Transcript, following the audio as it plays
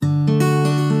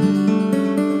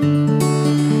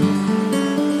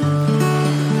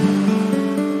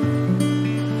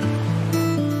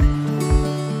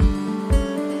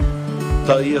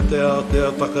ia te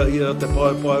taka ia te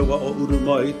pai wa o uru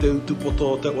mai te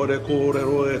utupoto te ore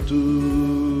kōrero e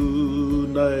tū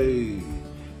nei.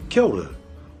 Kia ora.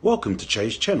 Welcome to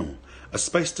Chase Channel, a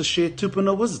space to share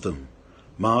tupuna wisdom,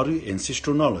 Māori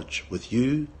ancestral knowledge with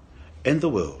you and the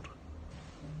world.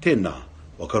 Tēnā,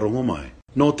 wakarongo mai.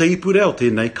 No te ipureo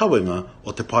tēnei kawenga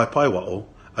o te pai wao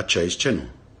a Chase Channel.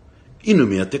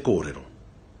 Inumia te kōrero.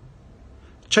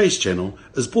 Chase Channel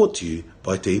is brought to you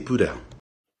by Te Ipureo.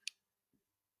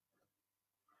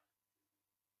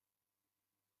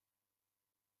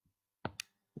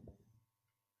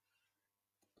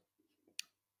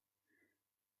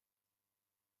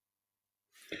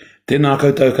 Tēnā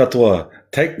koutou katoa.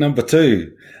 Take number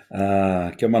 2.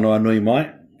 Kia manoa nui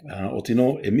mai. O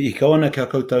tino, e mihi kawana kia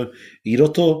koutou I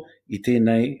roto I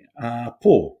tēnei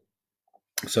pō.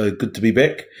 So good to be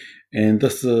back. And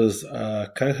this is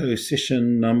Coho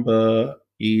session number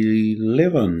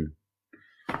 11.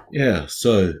 Yeah,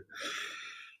 so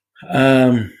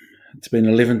it's been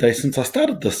 11 days since I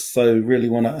started this. So really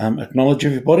want to acknowledge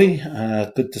everybody.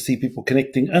 Good to see people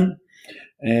connecting in.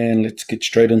 And let's get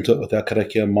straight into it with our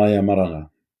karakia Maia Maranga.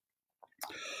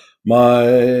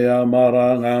 Maia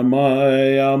maranga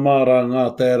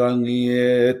te rangi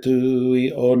e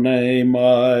tui o nei.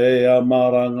 Maia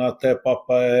maranga te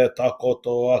papa e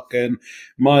takoto aken.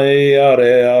 Mai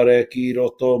are ki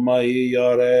roto, mai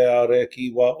are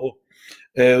ki wao.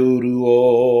 E uru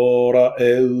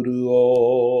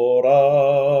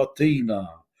ora, tīna.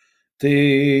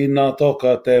 Tīna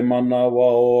toka te manawa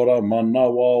ora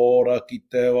ki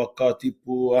te waka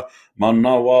tipua,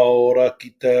 manawa ora ki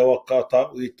te waka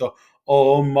tauito,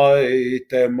 o mai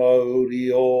te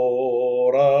mauri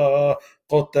ora,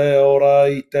 ko te ora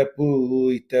I te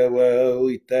pū, I te weu,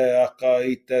 I te aka,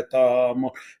 I te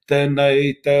tāmo,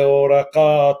 tēnei te ora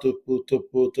ka tupu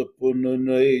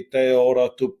nunu, I te ora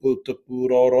tupu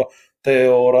roro, te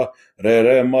ora,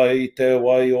 rere mai te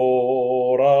wai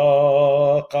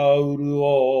ora, kauru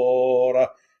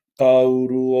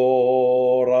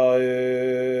ora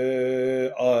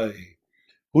e ai.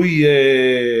 Hui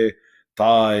e,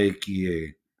 tai ki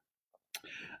e.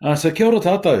 So kia ora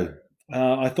tātou.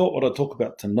 I thought what I'd talk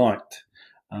about tonight,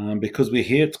 because we're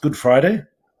here, it's Good Friday,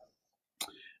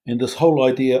 and this whole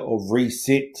idea of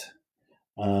reset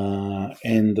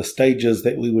and the stages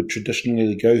that we would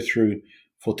traditionally go through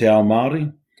for te ao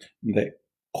Māori, that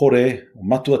kore,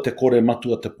 matua te kore,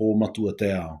 matua te pō, matua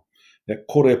te ao, that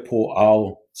kore pō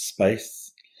ao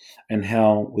space, and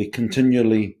how we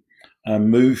continually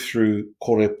move through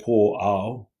kore pō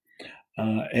ao.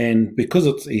 And because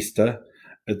it's Easter,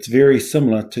 it's very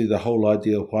similar to the whole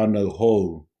idea of whānau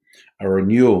hou, a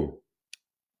renewal.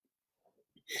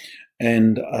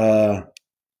 And I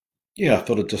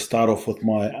thought I'd just start off with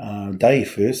my day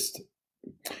first.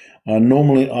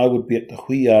 Normally I would be at the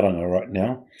Huiaranga right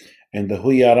now, and the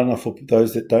Huiaranga, for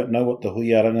those that don't know what the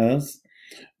Huiaranga is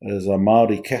a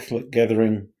Māori Catholic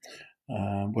gathering,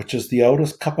 which is the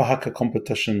oldest kapahaka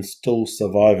competition still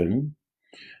surviving,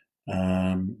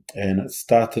 and it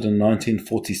started in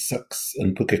 1946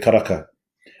 in Pukekaraka,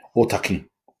 Otaki.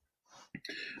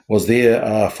 Was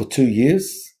there for 2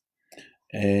 years,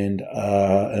 and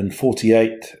in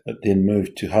 48 it then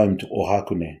moved home to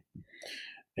Ohakune.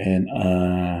 And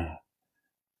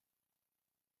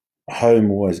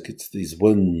home always gets these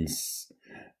winds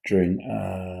during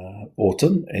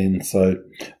autumn, and so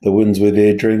the winds were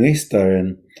there during Easter,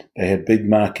 and they had big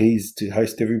marquees to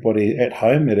host everybody at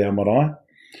home at our marae,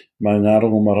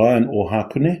 Maungarongo Marae in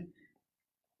Ohakune.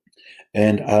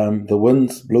 And the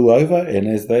winds blew over, and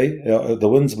as they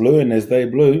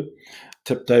blew,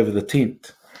 tipped over the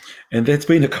tent. And that's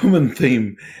been a common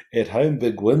theme at home,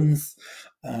 big winds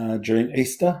during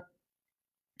Easter.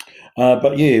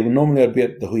 But yeah, normally I'd be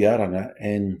at the Huiaranga,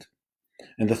 and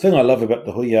the thing I love about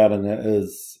the Huiaranga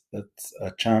is it's a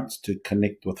chance to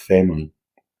connect with family.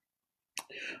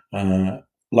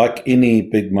 Like any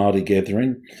big Māori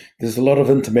gathering, there's a lot of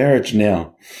intermarriage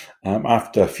now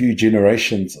after a few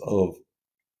generations of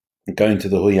going to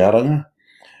the Huiaranga,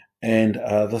 and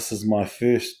this is my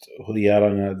first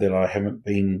Huiaranga that I haven't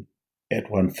been at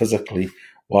one physically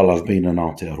while I've been in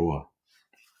Aotearoa.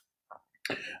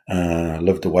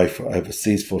 Lived away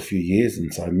overseas for a few years,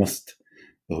 and so I missed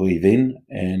the hui then,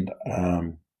 and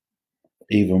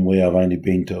even where I've only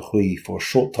been to a hui for a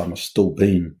short time, I've still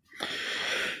been.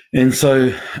 And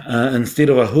so instead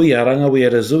of a Huiaranga, we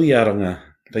had a Zuiaranga.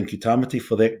 Thank you, Tamati,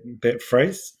 for that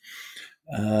phrase.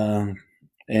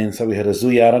 And so we had a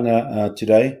Zuiaranga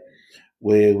today,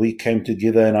 where we came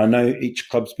together, and I know each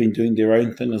club's been doing their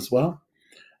own thing as well,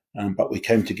 but we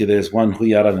came together as one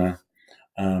Huiaranga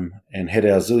and had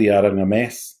our Zuiaranga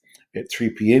Mass at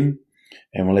 3 p.m.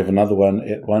 and we'll have another one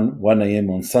at 1 a.m.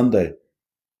 on Sunday.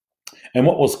 And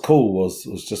what was cool was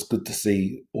just good to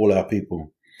see all our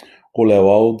people, all our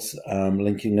olds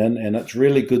linking in, and it's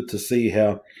really good to see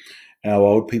how our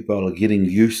old people are getting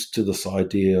used to this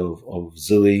idea of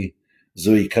Zui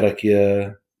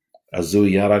Karakia,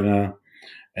 Zui Aranga,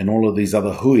 and all of these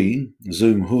other hui,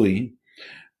 Zoom hui,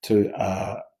 to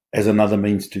as another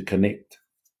means to connect.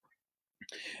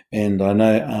 And I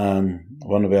know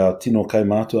one of our tino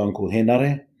kaumātua, Uncle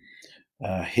Henare,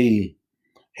 he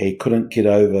couldn't get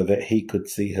over that he could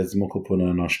see his mokopuna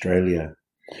in Australia.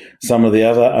 Some of the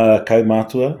other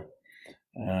kaumātua,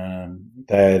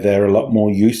 they're a lot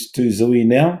more used to Zui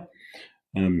now.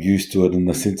 Used to it in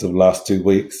the sense of last 2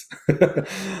 weeks.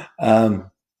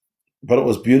 But it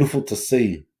was beautiful to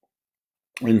see.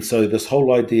 And so this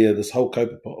whole idea, this whole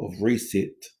kaupapa of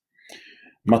reset,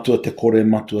 matua te kore,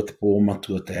 matua te pō,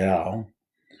 matua te ao,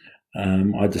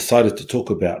 I decided to talk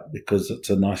about because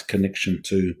it's a nice connection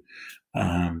to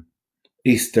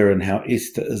Easter and how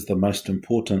Easter is the most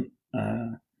important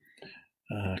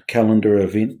calendar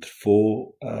event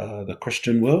for the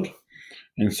Christian world.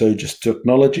 And so just to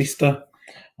acknowledge Easter,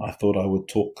 I thought I would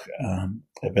talk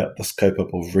about this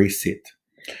kaupapa of reset.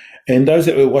 And those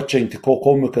that were watching Te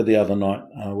Kōkōmuka the other night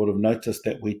would have noticed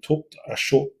that we talked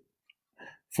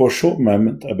for a short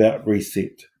moment about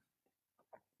reset.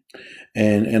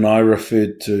 And I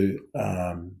referred to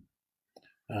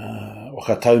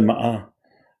wakataumaa,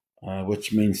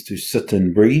 which means to sit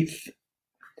and breathe,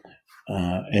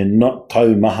 and not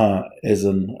taumaha as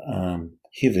in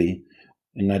heavy,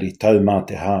 engari tau mā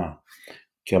te hā.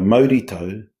 Kia mauri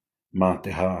tau mā te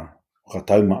hā,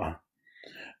 wakataumaa.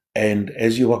 And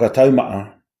as you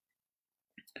wakataumaa,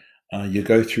 you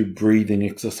go through breathing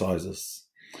exercises.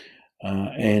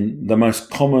 And the most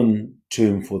common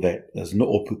term for that is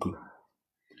no'opuku,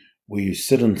 where you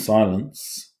sit in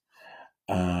silence.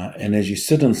 And as you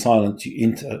sit in silence, you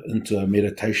enter into a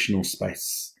meditational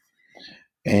space.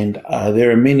 And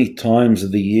there are many times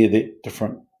of the year that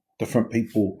different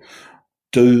people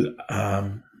do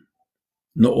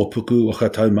no'opuku,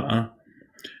 wakataumaa.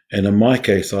 And in my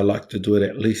case, I like to do it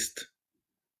at least.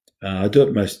 I do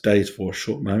it most days for a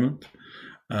short moment.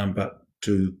 But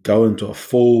to go into a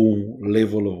full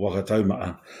level of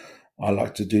wakataumaa, I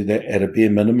like to do that at a bare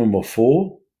minimum of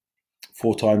four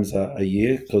times a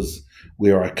year, because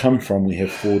where I come from, we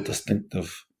have four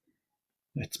distinctive,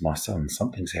 that's my son,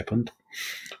 something's happened.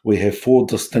 We have four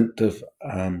distinctive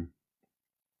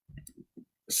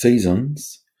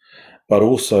seasons, but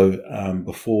also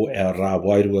before our rā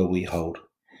wairua we hold.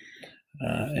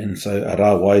 And so a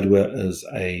rā wairua is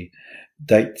a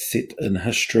date set in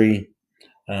history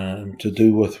to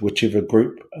do with whichever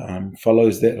group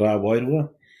follows that rā wairua.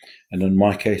 And in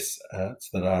my case, it's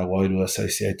the rā wairua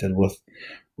associated with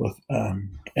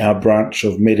our branch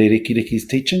of Mere Rekireki's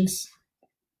teachings.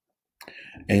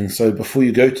 And so before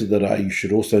you go to the rā, you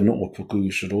should also no'opuku,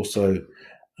 you should also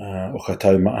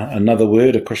wakataumaa. Another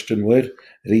word, a Christian word,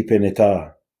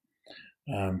 ripeneta.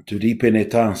 To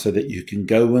ripeneta, so that you can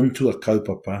go into a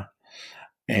kaupapa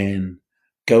and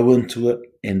go into it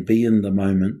and be in the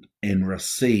moment and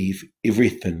receive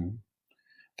everything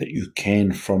that you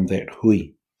can from that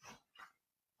hui.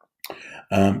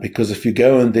 Because if you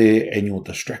go in there and you're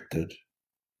distracted,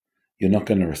 you're not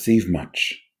going to receive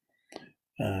much.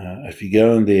 If you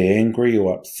go in there angry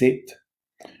or upset,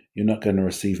 you're not going to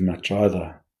receive much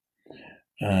either.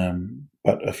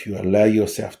 But if you allow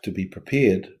yourself to be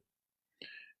prepared,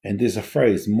 and there's a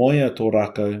phrase, moia tō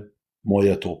rākau,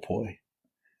 moia tō poi.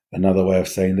 Another way of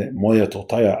saying that, moia tō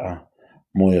taiaa,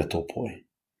 moia tō poi.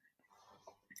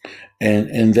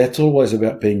 And that's always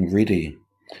about being ready.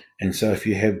 And so if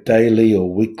you have daily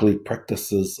or weekly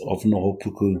practices of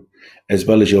no'opuku, as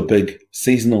well as your big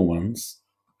seasonal ones,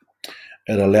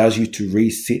 it allows you to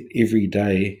reset every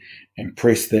day and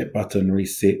press that button,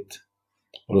 reset.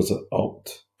 What is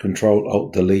it? Control,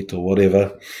 Alt, Delete, or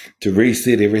whatever, to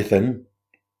reset everything.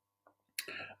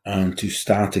 To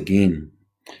start again,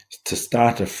 to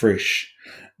start afresh.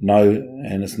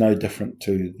 And it's no different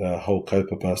to the whole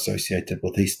kaupapa associated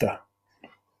with Easter.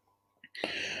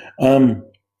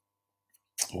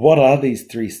 What are these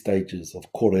three stages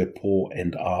of kore, pō,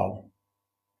 and ao?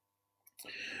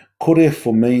 Kore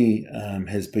for me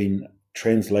has been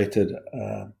translated,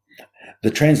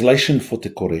 the translation for te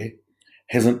kore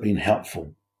hasn't been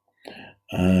helpful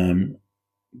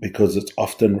because it's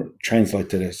often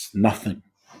translated as nothing.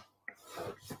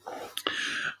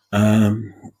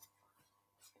 And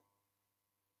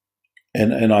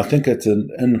I think it's an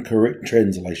incorrect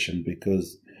translation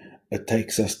because it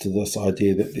takes us to this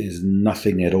idea that there's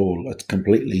nothing at all. It's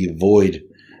completely void.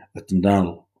 It's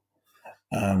null.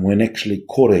 when actually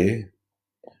kore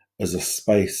is a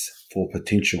space for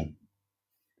potential.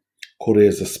 Kore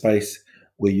is a space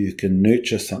where you can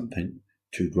nurture something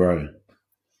to grow.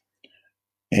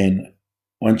 And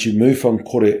once you move from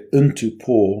kore into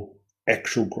pō,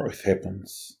 actual growth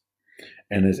happens.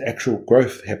 And as actual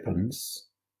growth happens,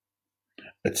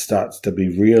 it starts to be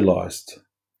realized.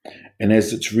 And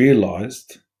as it's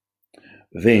realized,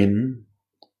 then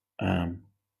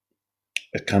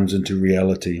it comes into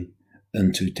reality,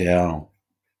 into Tao.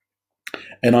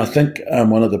 And I think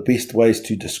one of the best ways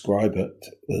to describe it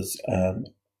is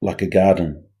like a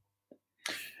garden.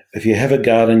 If you have a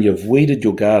garden, you've weeded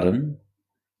your garden,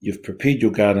 you've prepared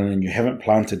your garden, and you haven't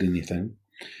planted anything,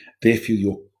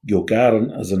 therefore your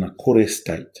garden is in a kore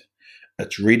state.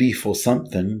 It's ready for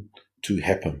something to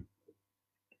happen.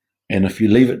 And if you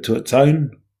leave it to its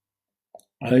own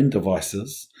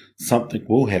devices, something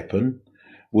will happen,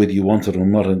 whether you want it or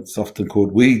not. It's often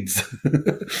called weeds.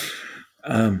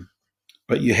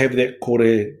 But you have that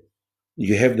kore,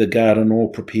 you have the garden all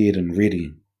prepared and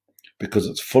ready because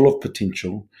it's full of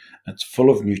potential, it's full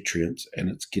of nutrients, and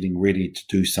it's getting ready to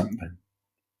do something.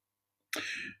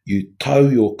 You tau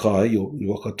your kai, your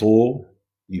katoa,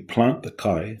 you plant the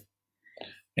kai,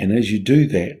 and as you do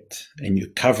that and you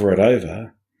cover it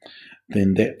over,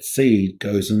 then that seed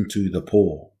goes into the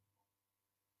pō.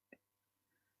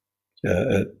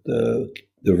 The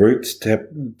roots, tap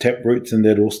roots, and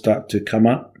that all start to come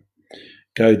up,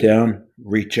 go down,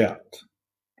 reach out.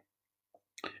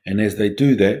 And as they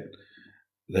do that,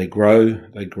 they grow,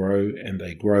 and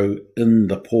they grow in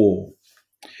the pō.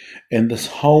 And this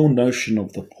whole notion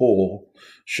of the pō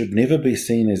should never be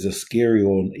seen as a scary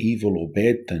or an evil or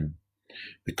bad thing,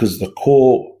 because the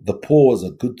pō is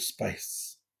a good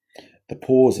space. The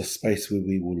pō is a space where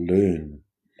we will learn.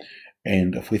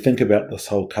 And if we think about this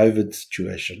whole COVID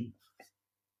situation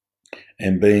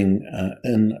and being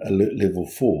in alert level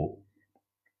 4,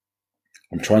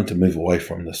 I'm trying to move away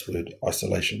from this word,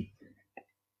 isolation.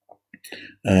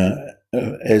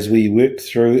 As we work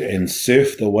through and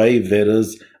surf the wave that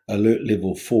is alert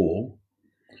level 4,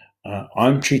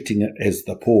 I'm treating it as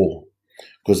the pō,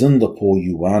 because in the pō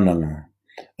you wānanga,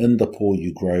 in the pō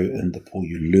you grow, in the pō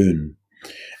you learn.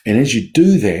 And as you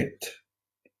do that,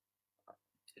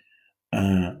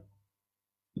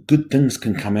 good things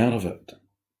can come out of it.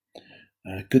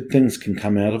 Good things can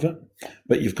come out of it,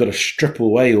 but you've got to strip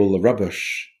away all the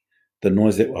rubbish, the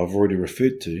noise that I've already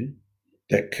referred to,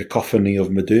 that cacophony of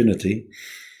modernity,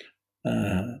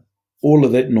 all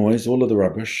of that noise, all of the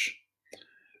rubbish,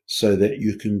 so that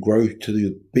you can grow to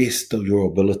the best of your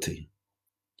ability.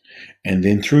 And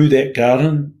then through that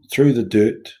garden, through the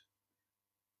dirt,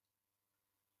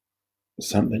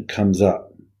 something comes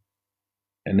up.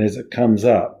 And as it comes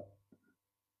up,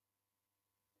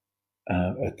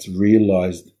 it's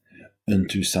realized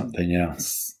into something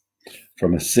else,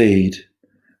 from a seed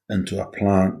into a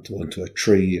plant or into a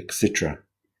tree, etc.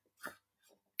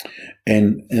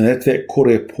 And that's that kore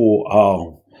pō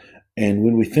ao. And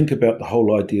when we think about the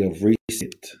whole idea of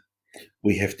reset,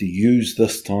 we have to use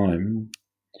this time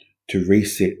to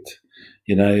reset.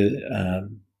 You know,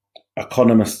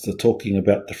 economists are talking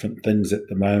about different things at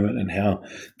the moment and how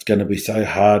it's going to be so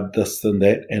hard, this and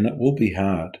that, and it will be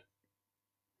hard.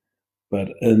 But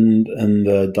in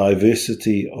the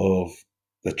diversity of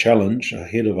the challenge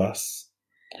ahead of us,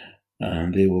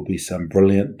 there will be some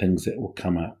brilliant things that will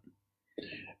come up.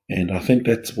 And I think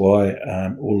that's why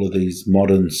all of these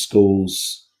modern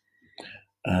schools,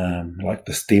 like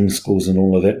the STEM schools and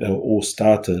all of that, they were all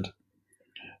started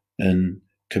in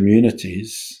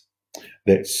communities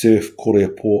that surf kore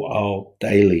pō ao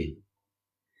daily.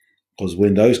 Because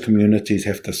when those communities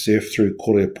have to surf through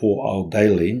kore pō ao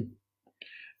daily,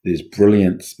 there's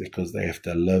brilliance, because they have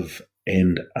to live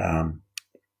and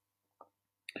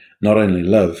not only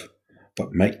live,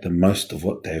 but make the most of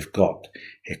what they've got.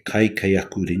 He kai kei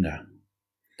aku ringa.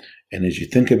 And as you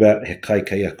think about he kai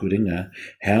kei aku ringa,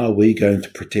 how are we going to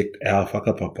protect our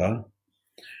whakapapa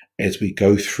as we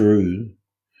go through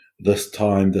this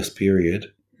time, this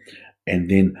period, and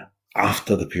then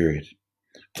after the period?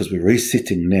 Because we're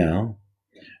resetting now,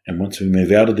 and once we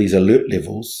move out of these alert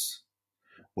levels,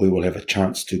 we will have a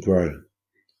chance to grow. I'm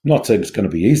not saying it's going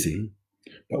to be easy,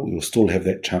 but we will still have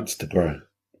that chance to grow.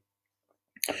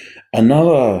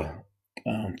 Another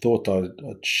thought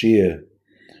I'd share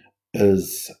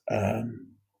is a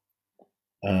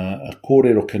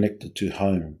kōrero connected to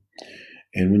home.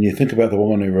 And when you think about the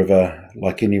Whanganui River,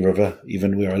 like any river,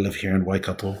 even where I live here in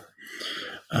Waikato,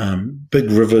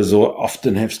 big rivers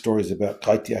often have stories about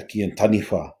Kaitiaki and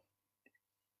Taniwha.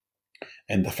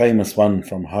 And the famous one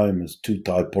from home is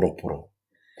Tūtai Poroporo.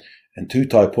 And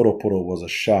Tūtai Poroporo was a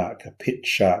shark, a pet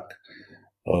shark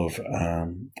of a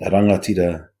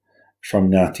rangatira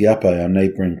from Ngāti Apa, our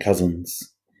neighbouring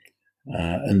cousins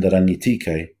in the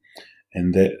Rangitike.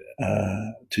 And that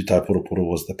Tūtai Poroporo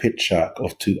was the pet shark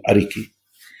of Tū Ariki.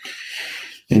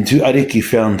 And Tū Ariki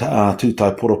found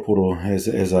Tūtai Poroporo as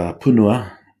a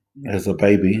punua, as a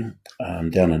baby,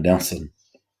 down in Nelson.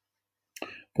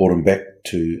 Brought him back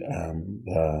to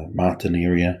the Martin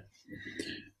area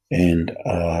and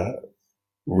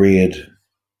reared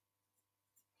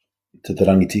to the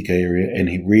Rangitike area, and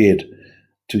he reared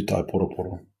Tūtai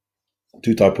Poroporo.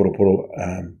 Tūtai Poroporo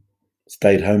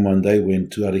stayed home one day when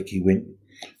Tuariki went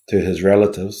to his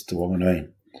relatives, to Wanganui.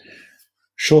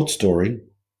 Short story,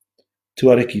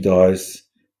 Tuariki dies,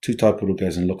 Tūtai Poroporo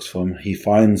goes and looks for him. He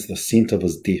finds the scent of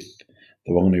his death,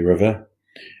 the Wanganui River,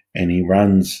 and he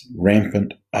runs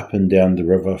rampant up and down the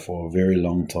river for a very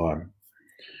long time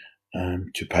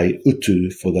to pay utu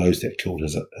for those that killed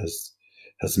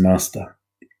his master.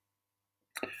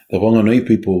 The Wanganui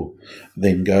people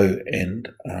then go and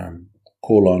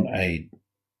call on a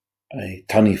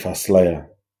taniwha slayer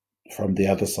from the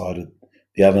other side of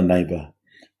the other neighbour,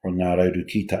 from Ngā Raudu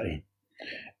Kitai.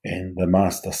 And the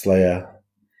master slayer,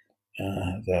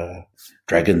 the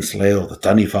dragon slayer, or the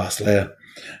taniwha slayer,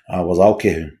 was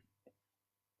Aokehu.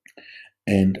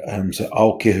 And so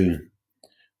Aokehu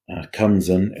comes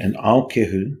in, and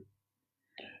Aokehu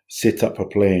sets up a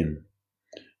plan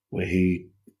where he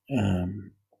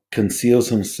conceals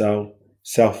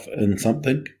himself in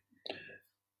something.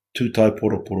 Tūtai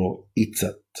Poroporo eats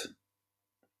it.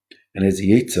 And as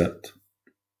he eats it,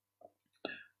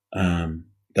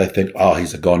 they think,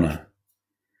 he's a goner.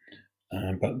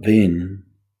 But then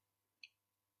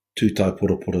Tūtai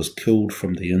Poroporo is killed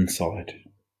from the inside.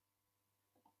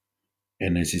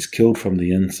 And as he's killed from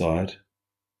the inside,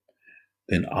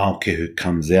 then Aokehu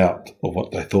comes out of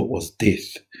what they thought was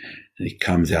death, and he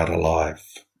comes out alive.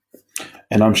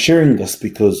 And I'm sharing this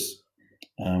because,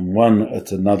 one,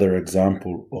 it's another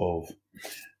example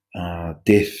of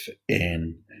death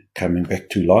and coming back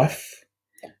to life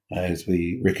as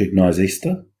we recognise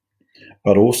Easter,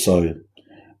 but also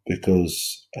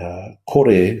because kore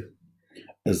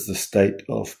is the state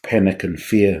of panic and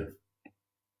fear.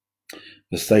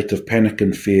 The state of panic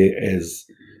and fear as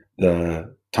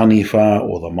the taniwha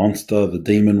or the monster, the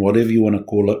demon, whatever you want to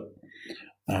call it,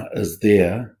 is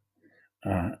there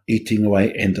eating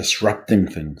away and disrupting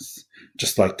things,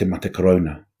 just like Te Mate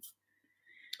Korona.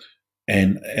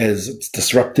 And as it's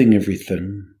disrupting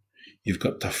everything, you've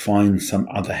got to find some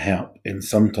other help. And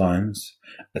sometimes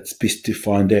it's best to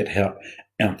find that help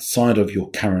outside of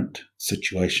your current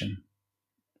situation.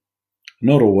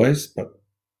 Not always, but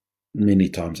many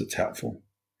times it's helpful.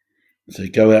 So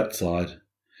you go outside,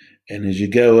 and as you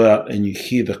go out and you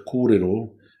hear the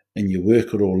kōrero and you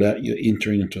work it all out, you're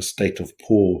entering into a state of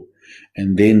pō.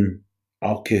 And then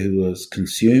Aokehu is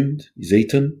consumed, he's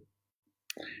eaten,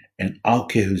 and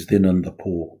Aokehu's then in the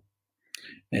pō.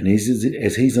 And as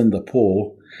he's in the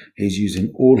pō, he's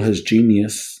using all his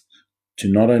genius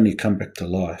to not only come back to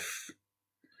life,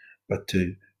 but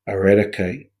to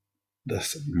eradicate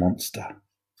this monster.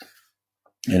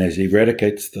 And as he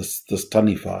eradicates this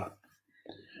taniwha,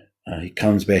 he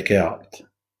comes back out,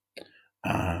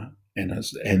 and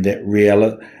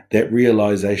that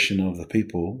realization of the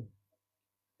people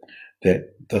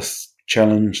that this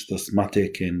challenge, this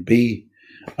mate, can be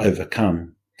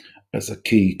overcome, is a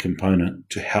key component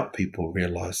to help people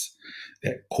realize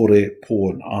that kore, pō,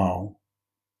 and ao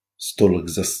still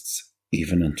exists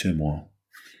even in turmoil.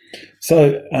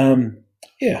 So,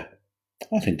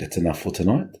 I think that's enough for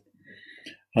tonight.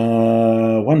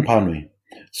 One pānui.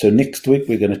 So next week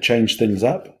we're going to change things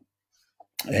up,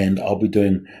 and I'll be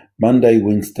doing Monday,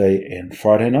 Wednesday, and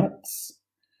Friday nights,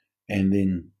 and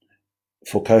then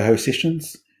for coho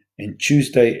sessions, and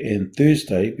Tuesday and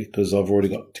Thursday, because I've already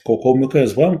got Te Kōkō Muka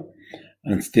as well,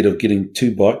 instead of getting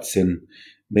 2 bites and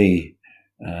me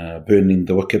burning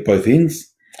the wick at both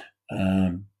ends,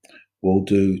 we'll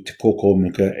do Te Kōkō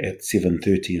Muka at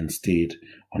 7:30 instead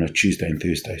on a Tuesday and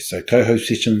Thursday. So coho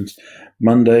sessions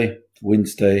Monday,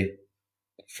 Wednesday,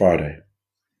 Friday.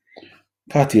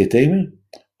 Pātia te iwi.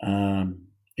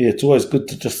 It's always good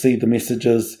to just see the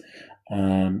messages,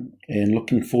 and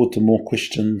looking forward to more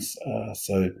questions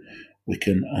so we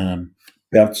can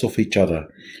bounce off each other.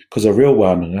 Because a real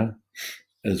wānanga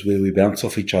is where we bounce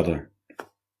off each other.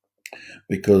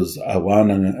 Because a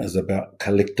wānanga is about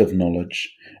collective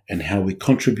knowledge and how we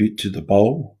contribute to the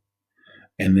bowl.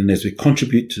 And then as we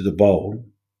contribute to the bowl,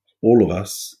 all of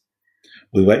us,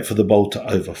 we wait for the bowl to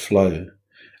overflow.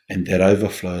 And that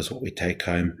overflow is what we take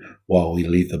home while we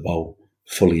leave the bowl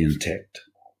fully intact.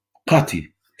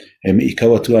 Pāti. E mi I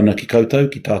kauatu ana ki koutou,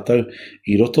 ki tātou,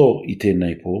 I roto I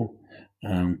tēnei pō.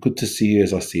 Good to see you,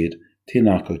 as I said.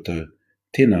 Tēnā koutou,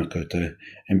 tēnā koutou.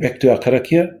 And back to our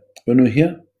karakia,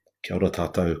 unuhia, kia ora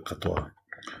tātou katoa.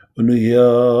 Unuhia,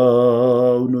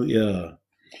 unuhia.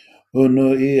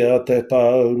 Unuhia te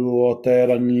tauru o te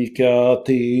rangi kia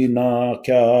tīna,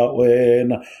 kia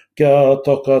wena, kia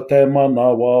toka te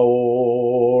manawa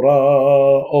ora,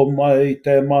 o mai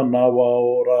te manawa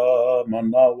ora,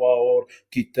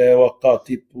 ki te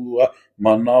wakatipua,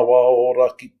 manawa ora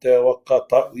ki te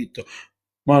wakatauito,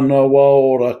 manawa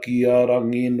ora ki a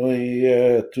rangi nui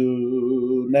e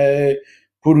tu nei,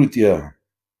 purutia.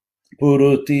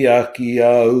 Purutia ki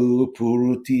au,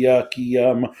 purutia ki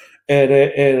ama,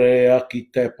 ere a ki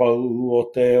te pau o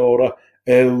te ora,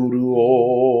 euru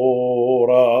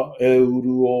ora.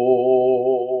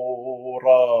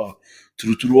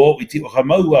 Turuturu o, I te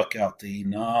whakamaua kia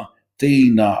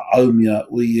tīna aumia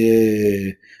ui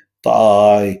e,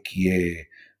 tai kie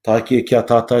kia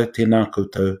tātou, tēnā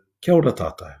koutou, kia ora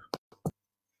tātou.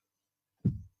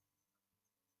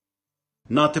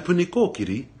 Nā te puni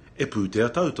kōkiri, e pūtea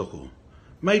tautoko.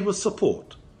 Made with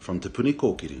support from Te Puni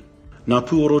Kōkiri. Nā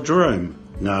Puoro Jerome,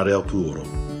 ngā reo Puoro.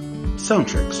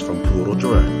 Soundtracks from Puoro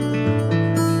Jerome.